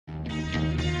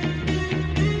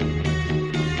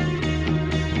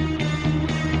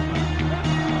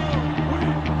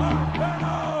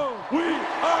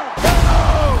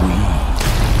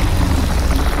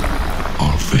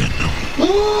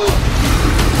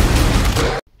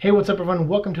Hey, what's up everyone?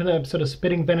 Welcome to another episode of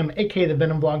Spitting Venom, aka the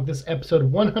Venom Vlog. This is episode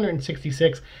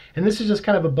 166, and this is just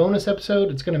kind of a bonus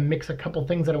episode. It's going to mix a couple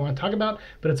things that I want to talk about,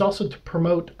 but it's also to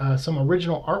promote some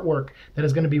original artwork that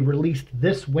is going to be released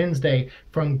this Wednesday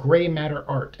from Gray Matter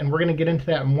Art, and we're going to get into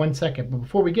that in 1 second. But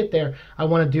before we get there, I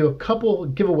want to do a couple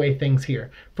giveaway things here.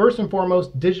 First and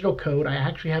foremost, digital code. I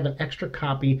actually have an extra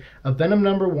copy of Venom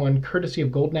 #1, courtesy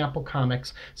of Golden Apple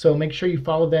Comics, so make sure you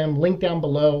follow them. Link down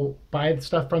below. Buy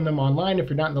stuff from them online if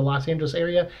you're not in the Los Angeles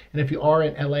area, and if you are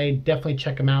in LA, definitely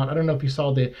check them out. I don't know if you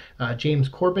saw the James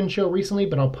Corbin show recently,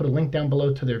 but I'll put a link down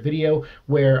below to their video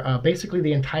where basically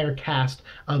the entire cast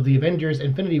of the Avengers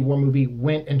Infinity War movie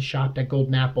went and shopped at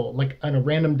Golden Apple like on a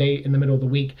random day in the middle of the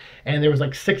week, and there was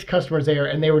like 6 customers there,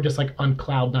 and they were just like on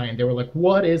cloud 9. They were like,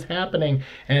 what is happening?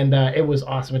 And it was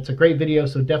awesome. It's a great video,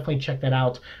 so definitely check that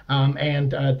out.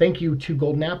 And thank you to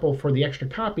Golden Apple for the extra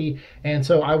copy. And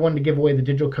so I wanted to give away the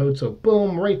digital code, so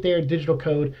boom, right there, digital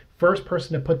code. First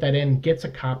person to put that in gets a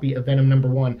copy of Venom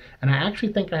 #1. And I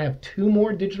actually think I have 2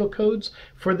 more digital codes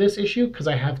for this issue because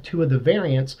I have 2 of the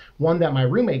variants. One that my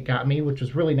roommate got me, which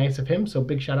was really nice of him. So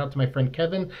big shout out to my friend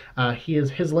Kevin.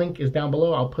 His link is down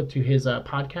below. I'll put to his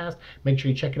podcast. Make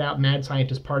sure you check it out. Mad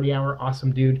Scientist Party Hour.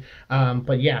 Awesome dude.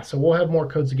 But yeah, so we'll have more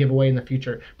codes to give away in the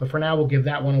future. But for now, we'll give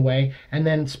that one away. And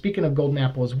then speaking of Golden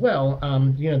Apple as well,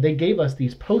 they gave us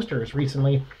these posters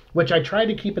recently, which I tried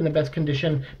to keep in the best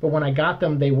condition, but when I got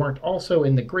them, they weren't also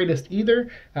in the greatest either.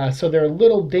 So they're a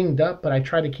little dinged up, but I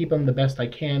try to keep them the best I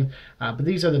can. But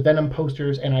these are the Venom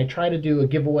posters, and I try to do a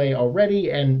giveaway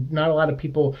already, and not a lot of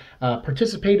people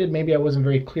participated. Maybe I wasn't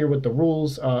very clear with the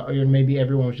rules, or maybe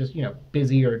everyone was just,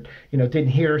 busy or, didn't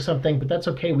hear or something, but that's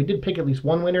okay. We did pick at least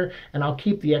one winner, and I'll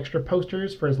keep the extra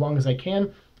posters for as long as I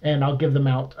can, and I'll give them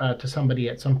out to somebody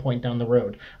at some point down the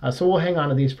road. So we'll hang on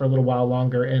to these for a little while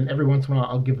longer, and every once in a while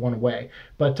I'll give one away.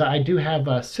 But I do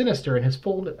have Sinister, and his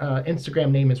full Instagram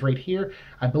name is right here.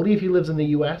 I believe he lives in the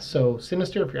US, so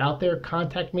Sinister, if you're out there,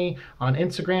 contact me on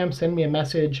Instagram, send me a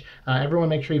message. Everyone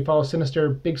make sure you follow Sinister,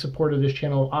 big supporter of this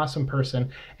channel, awesome person.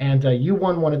 And you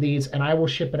won one of these, and I will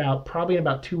ship it out probably in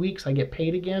about 2 weeks. I get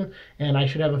paid again, and I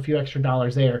should have a few extra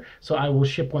dollars there. So I will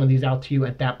ship one of these out to you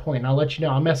at that point. And I'll let you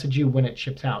know, I'll message you when it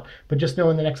ships out. But just know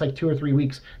in the next like 2 or 3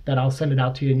 weeks that I'll send it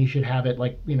out to you, and you should have it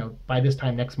like, by this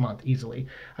time next month easily.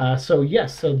 So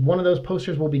yes, so one of those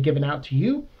posters will be given out to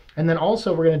you. And then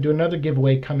also we're going to do another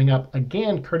giveaway coming up,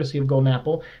 again, courtesy of Golden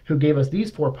Apple, who gave us these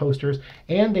 4 posters,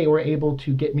 and they were able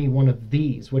to get me one of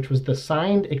these, which was the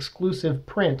signed exclusive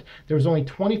print. There was only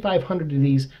 2,500 of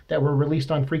these that were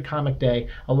released on Free Comic Day,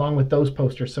 along with those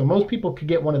posters. So most people could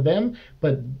get one of them,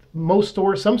 but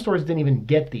some stores didn't even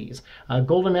get these.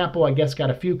 Golden Apple, I guess, got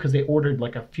a few because they ordered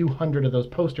like a few hundred of those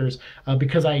posters,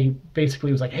 because I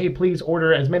basically was like, hey, please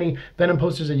order as many Venom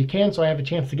posters as you can so I have a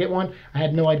chance to get one. I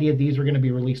had no idea these were going to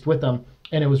be released with them,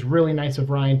 and it was really nice of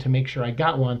Ryan to make sure I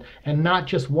got one, and not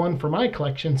just one for my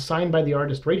collection signed by the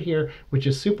artist right here, which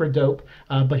is super dope,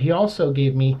 but he also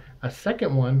gave me a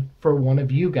second one for one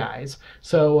of you guys.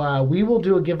 So we will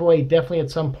do a giveaway definitely at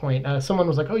some point. Someone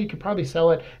was like, oh, you could probably sell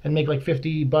it and make like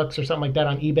 50 bucks or something like that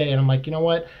on eBay, and I'm like, you know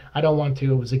what, I don't want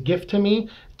to. It was a gift to me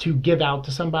to give out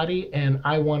to somebody, and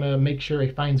I want to make sure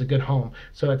it finds a good home.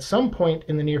 So at some point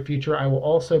in the near future, I will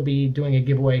also be doing a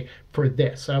giveaway for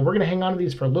this. We're going to hang on to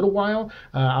these for a little while.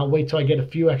 I'll wait till I get a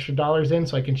few extra dollars in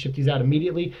so I can ship these out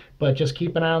immediately, but just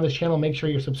keep an eye on this channel. Make sure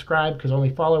you're subscribed, because only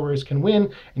followers can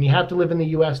win, and you have to live in the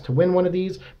US to win one of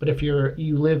these. But if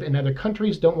you live in other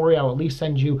countries, don't worry, I'll at least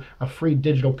send you a free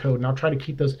digital code, and I'll try to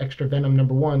keep those extra Venom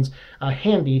 #1s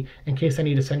handy in case I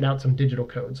need to send out some digital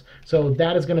codes. So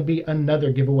that is going to be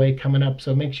another giveaway coming up,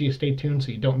 so make sure you stay tuned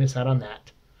so you don't miss out on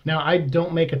that. Now, I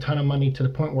don't make a ton of money to the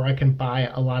point where I can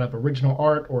buy a lot of original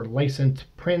art or licensed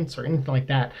prints or anything like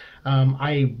that.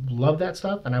 I love that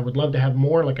stuff, and I would love to have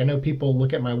more. Like, I know people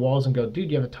look at my walls and go, dude,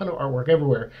 you have a ton of artwork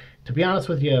everywhere. To be honest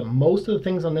with you, most of the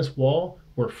things on this wall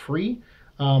were free,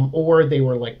 or they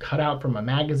were like cut out from a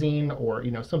magazine or,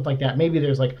 something like that. Maybe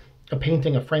there's like a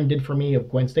painting a friend did for me of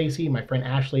Gwen Stacy, my friend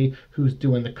Ashley, who's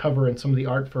doing the cover and some of the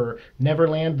art for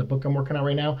Neverland, the book I'm working on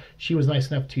right now. She was nice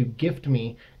enough to gift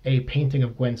me a painting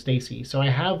of Gwen Stacy. So I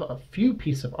have a few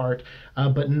pieces of art,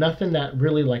 but nothing that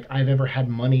really like I've ever had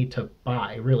money to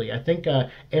buy, really. I think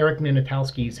Eric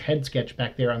Ninatalski's head sketch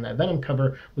back there on that Venom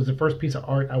cover was the first piece of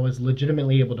art I was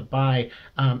legitimately able to buy,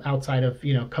 outside of,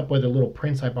 a couple of the little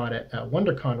prints I bought at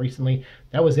WonderCon recently.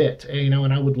 That was it,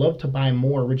 and I would love to buy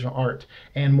more original art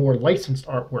and more licensed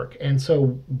artwork. And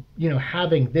so,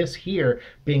 having this here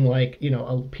being like,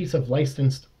 a piece of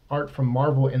licensed art from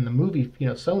Marvel in the movie, you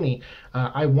know, Sony,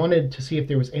 I wanted to see if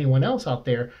there was anyone else out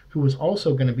there who was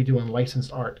also going to be doing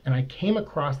licensed art. And I came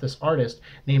across this artist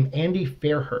named Andy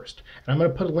Fairhurst. And I'm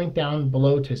going to put a link down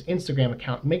below to his Instagram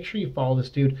account. Make sure you follow this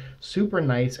dude. Super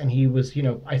nice. And he was, you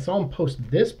know, I saw him post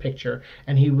this picture,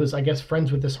 and he was, I guess,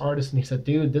 friends with this artist. And he said,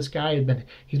 dude, this guy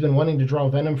he's been wanting to draw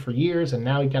Venom for years, and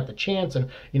now he got the chance. And,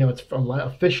 you know, it's an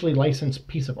officially licensed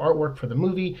piece of artwork for the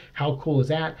movie. How cool is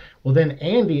that? Well, then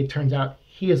Andy, it turns out,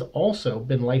 he has also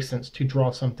been licensed to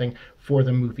draw something for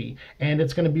the movie, and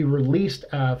it's going to be released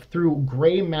through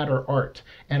Gray Matter Art.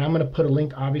 And I'm going to put a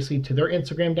link obviously to their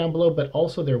Instagram down below, but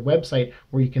also their website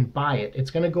where you can buy it. It's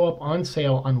going to go up on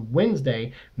sale on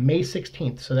Wednesday, May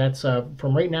 16th. So that's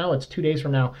from right now, it's 2 days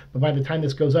from now, but by the time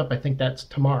this goes up, I think that's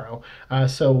tomorrow.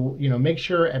 So, you know, make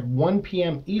sure at 1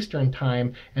 p.m. Eastern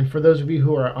time, and for those of you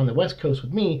who are on the West Coast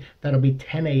with me, that'll be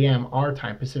 10 a.m. our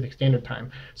time, Pacific Standard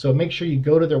Time. So make sure you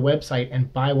go to their website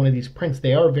and buy one of these prints.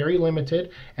 They are very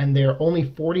limited, and they're only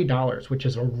 $40, which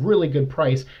is a really good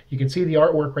price. You can see the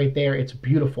artwork right there. It's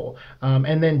beautiful.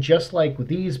 And then just like with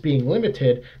these being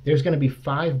limited, there's going to be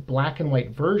 5 black and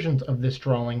white versions of this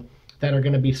drawing that are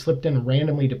going to be slipped in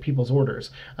randomly to people's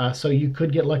orders. So you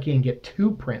could get lucky and get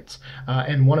 2 prints,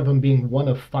 and one of them being one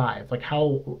of 5. Like,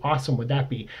 how awesome would that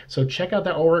be? So check out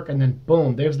that artwork, and then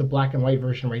boom, there's the black and white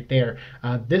version right there.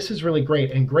 This is really great.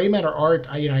 And Gray Matter Art,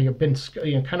 I've been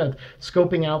kind of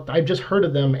scoping out. I've just heard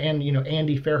of them, and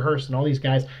Andy Fairhurst and all these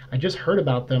guys. I just heard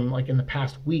about them like in the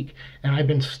past week, and I've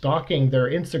been stalking their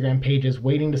Instagram pages,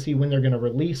 waiting to see when they're going to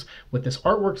release what this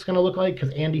artwork's going to look like, because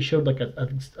Andy showed like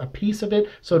a piece of it.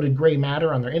 So did Gray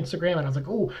Matter on their Instagram, and I was like,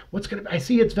 oh, what's gonna be? I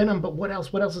see it's Venom, but what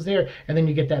else is there? And then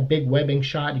you get that big webbing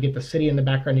shot, you get the city in the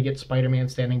background, you get Spider-Man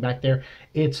standing back there.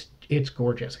 It's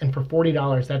gorgeous, and for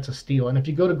 $40, that's a steal. And if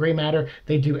you go to Gray Matter,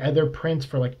 they do other prints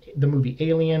for like the movie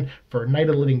Alien, for Night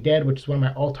of the Living Dead, which is one of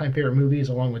my all-time favorite movies,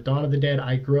 along with Dawn of the Dead.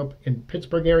 I grew up in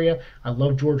Pittsburgh area. I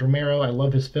love George Romero. I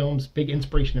love his films. Big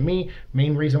inspiration to me.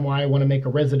 Main reason why I want to make a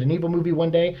Resident Evil movie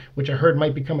one day, which I heard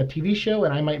might become a TV show,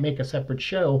 and I might make a separate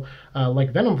show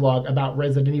like Venom Vlog about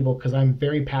Resident Evil, because I'm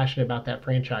very passionate about that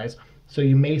franchise. So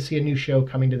you may see a new show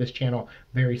coming to this channel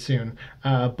very soon.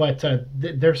 But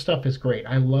their stuff is great.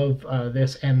 I love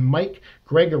this. And Mike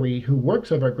Gregory, who works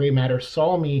over at Gray Matter,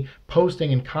 saw me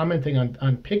posting and commenting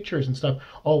on pictures and stuff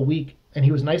all week. And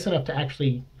he was nice enough to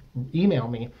actually email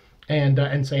me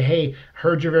and say, hey,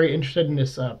 heard you're very interested in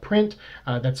this print.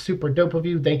 That's super dope of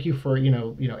you. Thank you for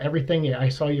everything. I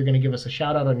saw you're going to give us a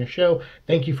shout out on your show.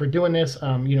 Thank you for doing this.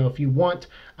 If you want,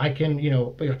 I can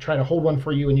try to hold one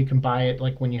for you, and you can buy it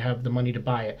like when you have the money to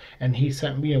buy it. And he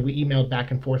sent me, we emailed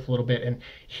back and forth a little bit, and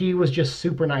he was just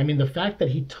super nice. I mean, the fact that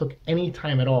he took any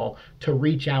time at all to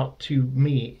reach out to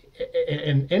me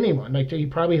and anyone, like he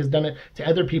probably has done it to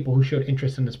other people who showed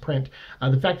interest in this print.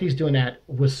 The fact that he's doing that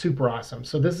was super awesome.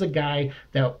 So this is a guy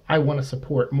that I want to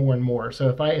support more and more.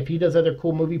 So if he does other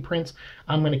cool movie prints,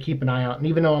 I'm going to keep an eye out. And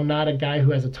even though I'm not a guy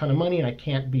who has a ton of money and I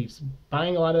can't be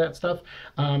buying a lot of that stuff,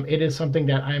 it is something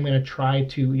that I'm going to try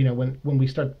to, when we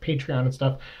start Patreon and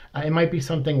stuff, it might be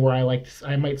something where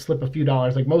I might slip a few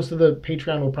dollars. Like most of the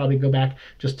Patreon will probably go back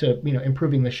just to,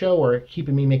 improving the show or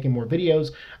keeping me making more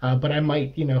videos. But I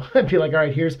might, be like, all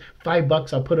right, here's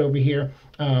 $5 I'll put over here.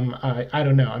 I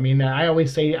don't know. I mean, I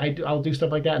always say I'll do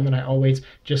stuff like that, and then I always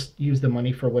just use the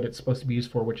money for what it's supposed to be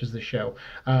used for, which is the show.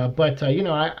 But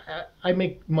I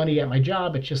make money at my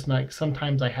job. It's just like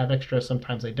sometimes I have extra,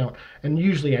 sometimes I don't, and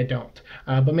usually I don't.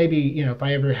 But maybe if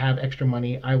I ever have extra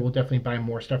money, I will definitely buy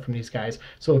more stuff from these guys.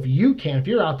 So if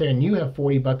you're out there and you have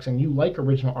 $40 and you like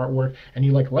original artwork and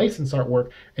you like licensed artwork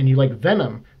and you like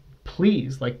Venom,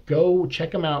 please go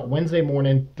check them out Wednesday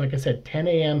morning. Like I said, 10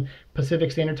 a.m.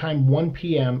 Pacific Standard Time, 1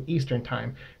 p.m. Eastern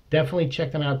Time. Definitely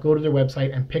check them out. Go to their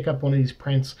website and pick up one of these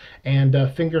prints. And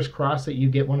fingers crossed that you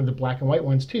get one of the black and white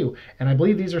ones too. And I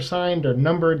believe these are signed, they're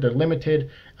numbered, they're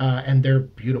limited, and they're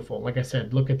beautiful. Like I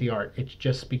said, look at the art. It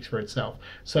just speaks for itself.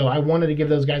 So I wanted to give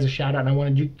those guys a shout out, and I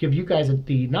wanted to give you guys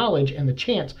the knowledge and the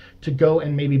chance to go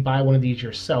and maybe buy one of these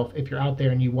yourself if you're out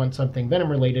there and you want something Venom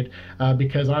related,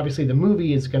 because obviously the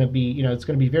movie is going to be, it's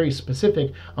going to be very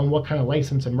specific on what kind of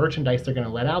license and merchandise they're going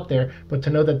to let out there. But to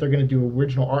know that they're going to do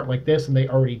original art like this, and they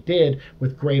already did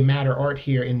with Gray Matter Art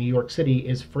here in New York City,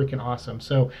 is freaking awesome.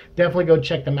 So definitely go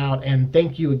check them out, and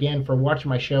thank you again for watching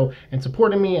my show and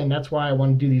supporting me. And that's why I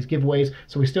want to do these giveaways.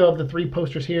 So we still have the 3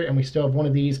 posters here, and we still have one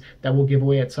of these that we'll give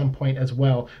away at some point as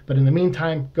well. But in the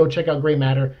meantime, go check out Gray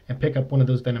Matter and pick up one of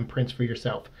those Venom prints for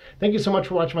yourself. Thank you so much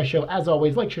for watching my show. As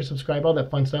always, like, share, subscribe, all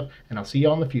that fun stuff, and I'll see you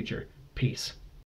all in the future. Peace.